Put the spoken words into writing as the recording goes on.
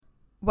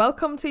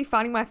Welcome to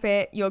Finding My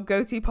Fit, your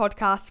go-to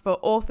podcast for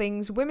all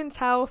things women's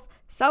health,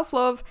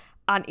 self-love,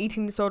 and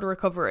eating disorder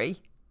recovery.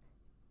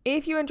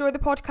 If you enjoy the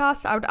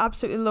podcast, I would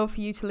absolutely love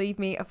for you to leave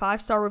me a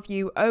 5-star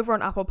review over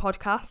on Apple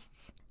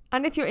Podcasts.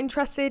 And if you're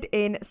interested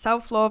in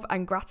self-love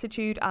and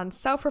gratitude and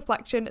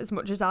self-reflection as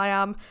much as I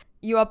am,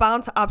 you are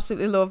bound to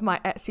absolutely love my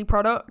Etsy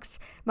products.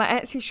 My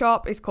Etsy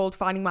shop is called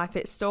Finding My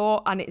Fit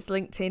Store, and it's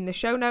linked in the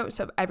show notes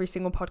of every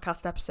single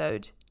podcast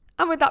episode.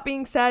 And with that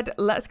being said,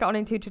 let's get on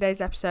into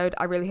today's episode.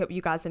 I really hope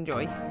you guys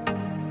enjoy.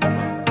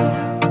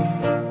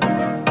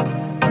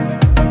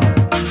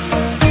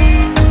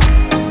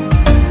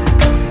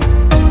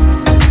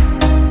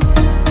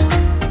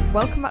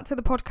 Welcome back to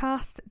the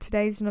podcast.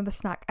 Today's another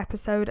snack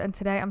episode, and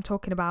today I'm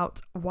talking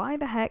about why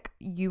the heck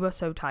you are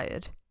so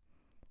tired.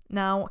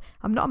 Now,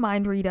 I'm not a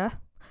mind reader,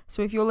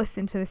 so if you're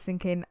listening to this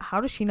thinking,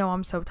 how does she know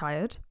I'm so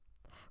tired?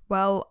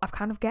 Well, I've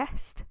kind of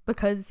guessed,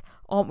 because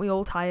aren't we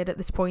all tired at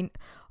this point?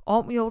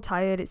 Aren't we all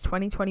tired? It's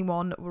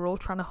 2021. We're all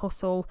trying to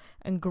hustle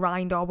and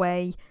grind our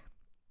way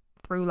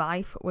through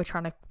life. We're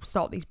trying to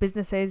start these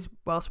businesses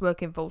whilst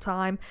working full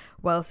time,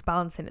 whilst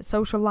balancing a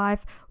social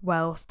life,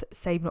 whilst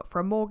saving up for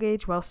a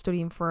mortgage, whilst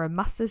studying for a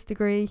master's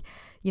degree.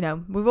 You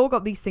know, we've all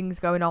got these things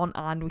going on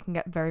and we can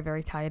get very,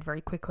 very tired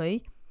very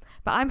quickly.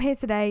 But I'm here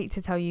today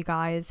to tell you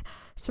guys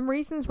some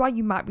reasons why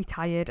you might be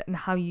tired and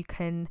how you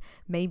can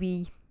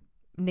maybe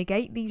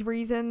negate these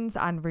reasons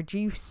and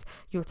reduce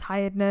your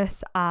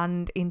tiredness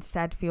and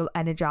instead feel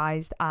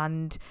energized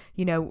and,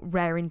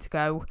 raring to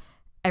go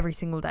every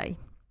single day.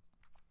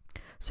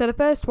 So the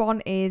first one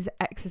is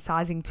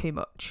exercising too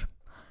much.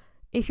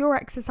 If you're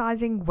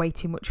exercising way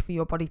too much for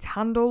your body to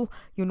handle,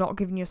 you're not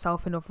giving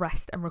yourself enough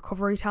rest and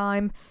recovery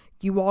time,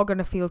 you are going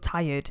to feel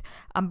tired.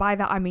 And by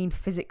that, I mean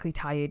physically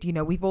tired.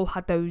 We've all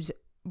had those.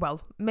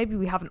 Well, maybe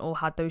we haven't all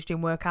had those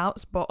gym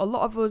workouts, but a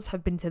lot of us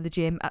have been to the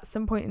gym at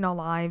some point in our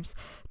lives,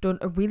 done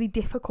a really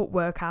difficult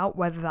workout,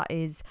 whether that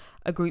is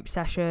a group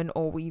session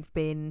or we've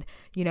been,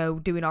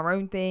 doing our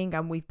own thing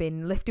and we've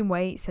been lifting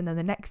weights, and then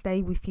the next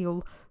day we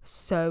feel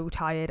so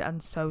tired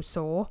and so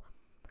sore.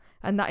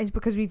 And that is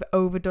because we've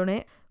overdone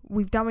it.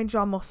 We've damaged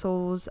our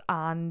muscles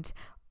and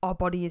our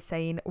body is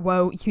saying,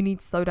 whoa, you need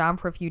to slow down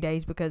for a few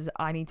days because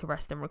I need to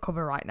rest and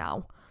recover right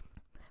now.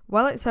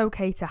 Well, it's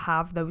okay to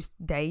have those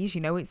days,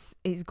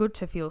 it's good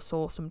to feel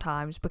sore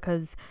sometimes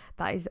because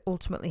that is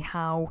ultimately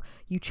how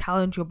you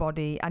challenge your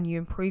body and you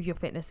improve your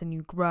fitness and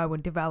you grow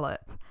and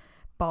develop.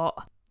 But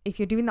if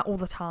you're doing that all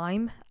the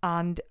time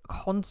and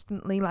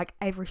constantly, like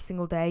every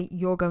single day,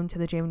 you're going to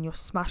the gym and you're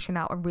smashing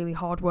out a really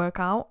hard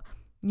workout,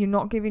 you're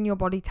not giving your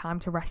body time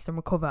to rest and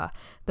recover.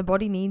 The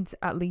body needs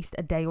at least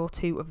a day or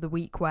two of the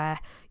week where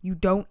you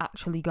don't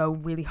actually go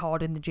really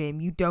hard in the gym,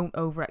 you don't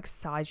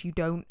over-exercise, you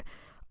don't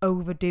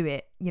overdo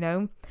it.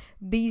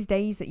 These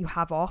days that you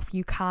have off,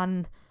 you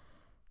can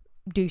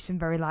do some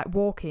very light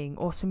walking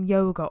or some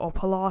yoga or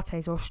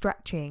Pilates or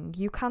stretching.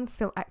 You can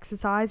still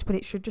exercise, but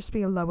it should just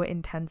be a lower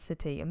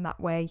intensity, and that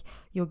way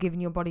you're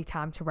giving your body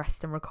time to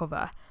rest and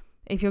recover.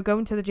 If you're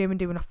going to the gym and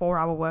doing a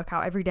 4-hour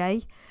workout every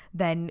day,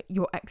 then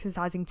you're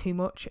exercising too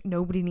much.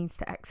 Nobody needs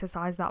to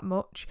exercise that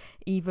much,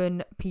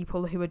 even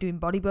people who are doing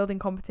bodybuilding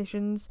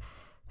competitions.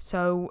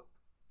 So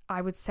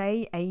I would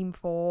say aim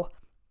for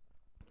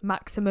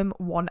maximum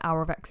 1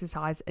 hour of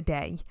exercise a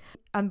day.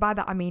 And by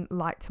that I mean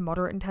light to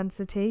moderate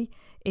intensity.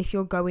 If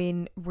you're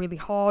going really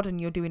hard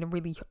and you're doing a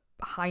really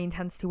high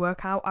intensity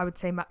workout, I would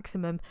say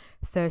maximum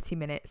 30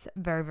 minutes,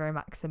 very, very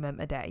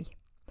maximum a day.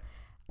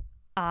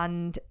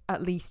 And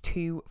at least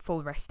 2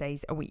 full rest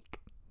days a week.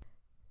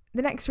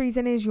 The next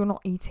reason is you're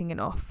not eating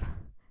enough.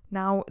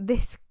 Now,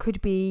 this could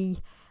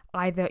be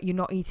either you're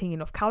not eating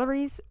enough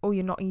calories or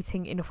you're not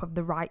eating enough of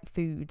the right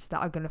foods that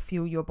are going to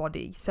fuel your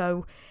body.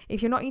 So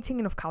if you're not eating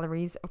enough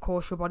calories, of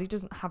course, your body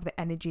doesn't have the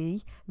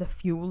energy, the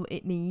fuel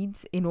it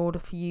needs in order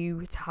for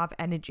you to have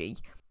energy.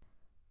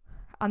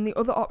 And the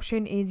other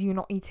option is you're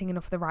not eating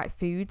enough of the right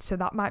food. So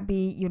that might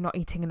be you're not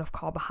eating enough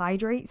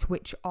carbohydrates,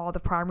 which are the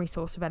primary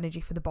source of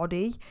energy for the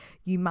body.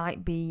 You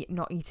might be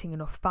not eating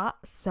enough fat,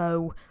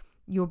 so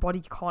your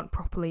body can't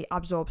properly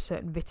absorb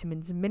certain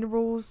vitamins and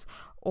minerals,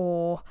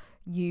 or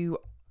you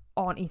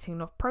aren't eating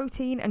enough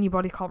protein and your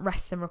body can't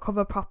rest and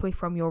recover properly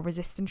from your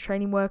resistance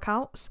training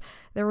workouts.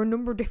 There are a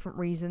number of different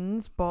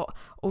reasons, but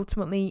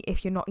ultimately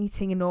if you're not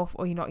eating enough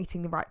or you're not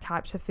eating the right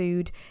types of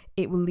food,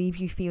 it will leave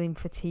you feeling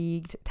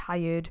fatigued,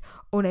 tired,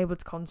 unable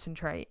to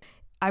concentrate.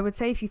 I would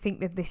say if you think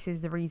that this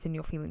is the reason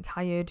you're feeling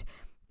tired,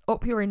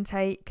 up your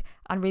intake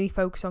and really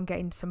focus on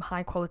getting some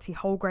high quality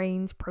whole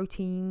grains,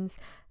 proteins,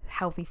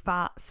 healthy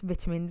fats,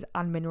 vitamins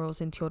and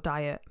minerals into your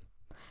diet.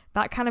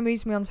 That kind of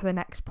moves me on to the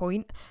next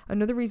point.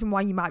 Another reason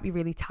why you might be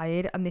really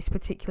tired, and this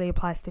particularly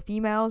applies to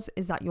females,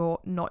 is that you're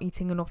not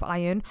eating enough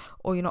iron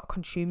or you're not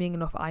consuming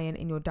enough iron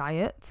in your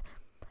diet.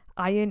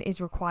 Iron is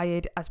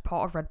required as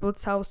part of red blood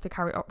cells to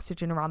carry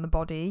oxygen around the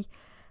body.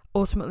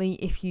 Ultimately,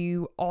 if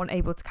you aren't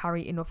able to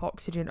carry enough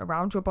oxygen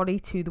around your body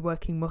to the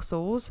working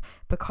muscles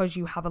because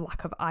you have a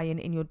lack of iron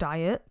in your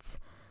diet,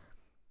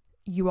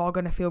 you are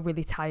going to feel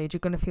really tired. You're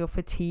going to feel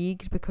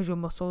fatigued because your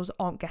muscles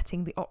aren't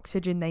getting the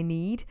oxygen they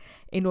need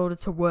in order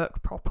to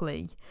work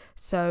properly.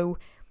 So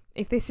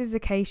if this is the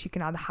case, you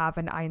can either have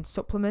an iron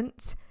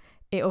supplement.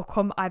 It'll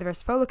come either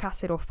as folic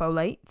acid or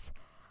folate,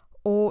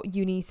 or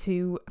you need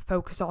to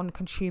focus on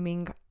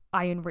consuming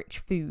iron-rich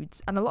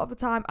foods. And a lot of the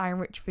time,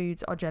 iron-rich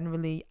foods are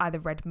generally either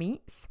red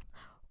meats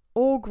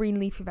or green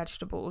leafy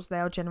vegetables. They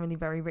are generally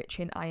very rich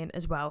in iron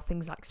as well.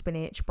 Things like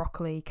spinach,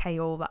 broccoli,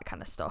 kale, that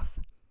kind of stuff.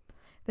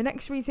 The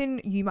next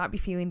reason you might be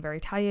feeling very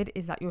tired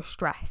is that you're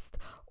stressed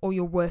or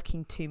you're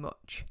working too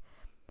much.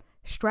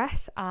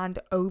 Stress and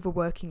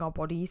overworking our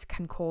bodies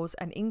can cause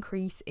an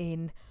increase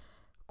in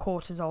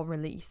cortisol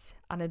release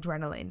and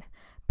adrenaline.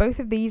 Both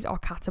of these are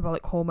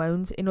catabolic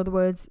hormones. In other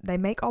words, they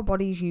make our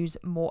bodies use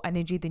more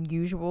energy than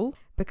usual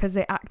because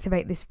they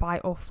activate this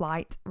fight or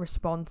flight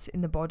response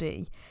in the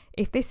body.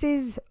 If this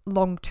is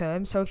long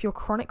term, so if you're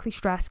chronically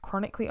stressed,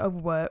 chronically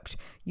overworked,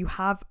 you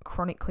have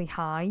chronically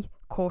high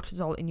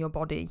cortisol in your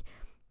body.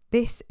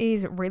 This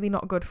is really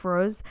not good for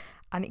us,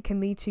 and it can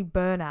lead to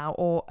burnout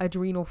or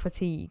adrenal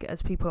fatigue,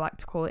 as people like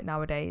to call it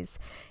nowadays.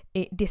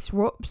 It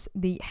disrupts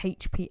the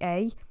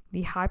HPA,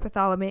 the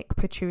hypothalamic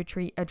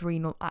pituitary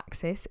adrenal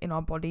axis in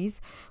our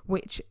bodies,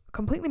 which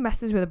completely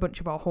messes with a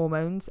bunch of our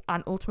hormones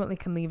and ultimately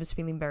can leave us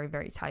feeling very,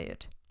 very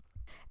tired.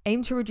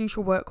 Aim to reduce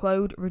your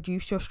workload,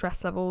 reduce your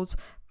stress levels,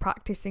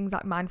 practice things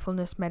like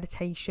mindfulness,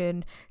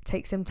 meditation,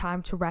 take some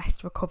time to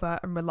rest, recover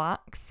and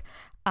relax,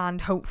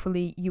 and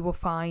hopefully you will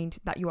find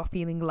that you are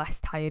feeling less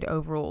tired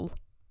overall.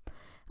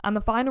 And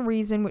the final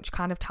reason, which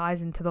kind of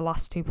ties into the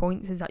last 2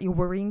 points, is that you're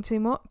worrying too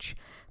much.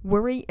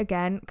 Worry,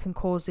 again, can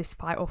cause this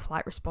fight or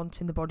flight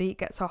response in the body. It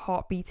gets our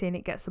heart beating,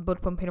 it gets the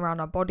blood pumping around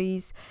our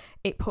bodies,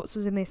 it puts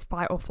us in this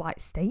fight or flight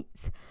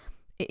state.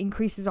 It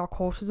increases our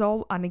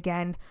cortisol, and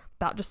again,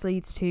 that just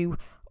leads to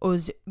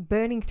us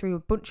burning through a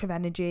bunch of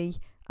energy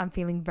and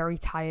feeling very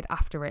tired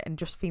after it and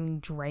just feeling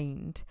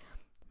drained.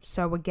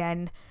 So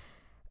again,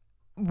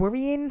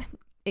 worrying,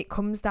 it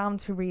comes down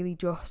to really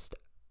just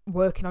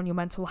working on your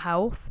mental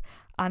health,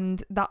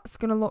 and that's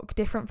going to look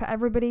different for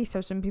everybody.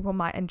 So some people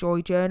might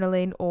enjoy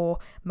journaling or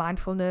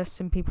mindfulness,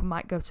 some people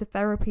might go to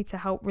therapy to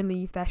help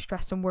relieve their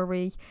stress and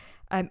worry.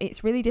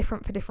 It's really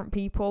different for different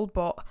people,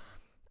 but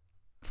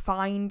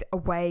find a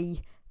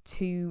way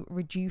to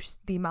reduce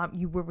the amount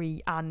you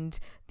worry and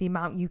the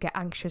amount you get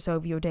anxious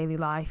over your daily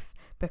life,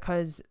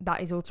 because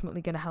that is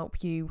ultimately going to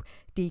help you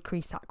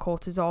decrease that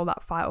cortisol,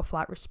 that fight or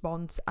flight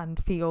response,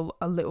 and feel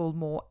a little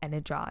more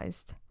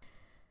energized.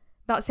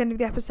 That's the end of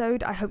the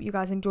episode. I hope you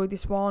guys enjoyed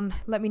this one.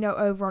 Let me know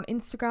over on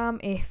Instagram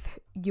if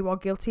you are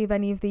guilty of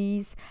any of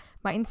these.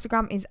 My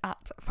Instagram is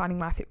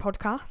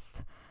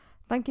 @FindingMyFitPodcast.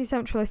 Thank you so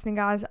much for listening,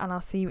 guys, and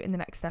I'll see you in the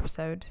next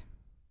episode.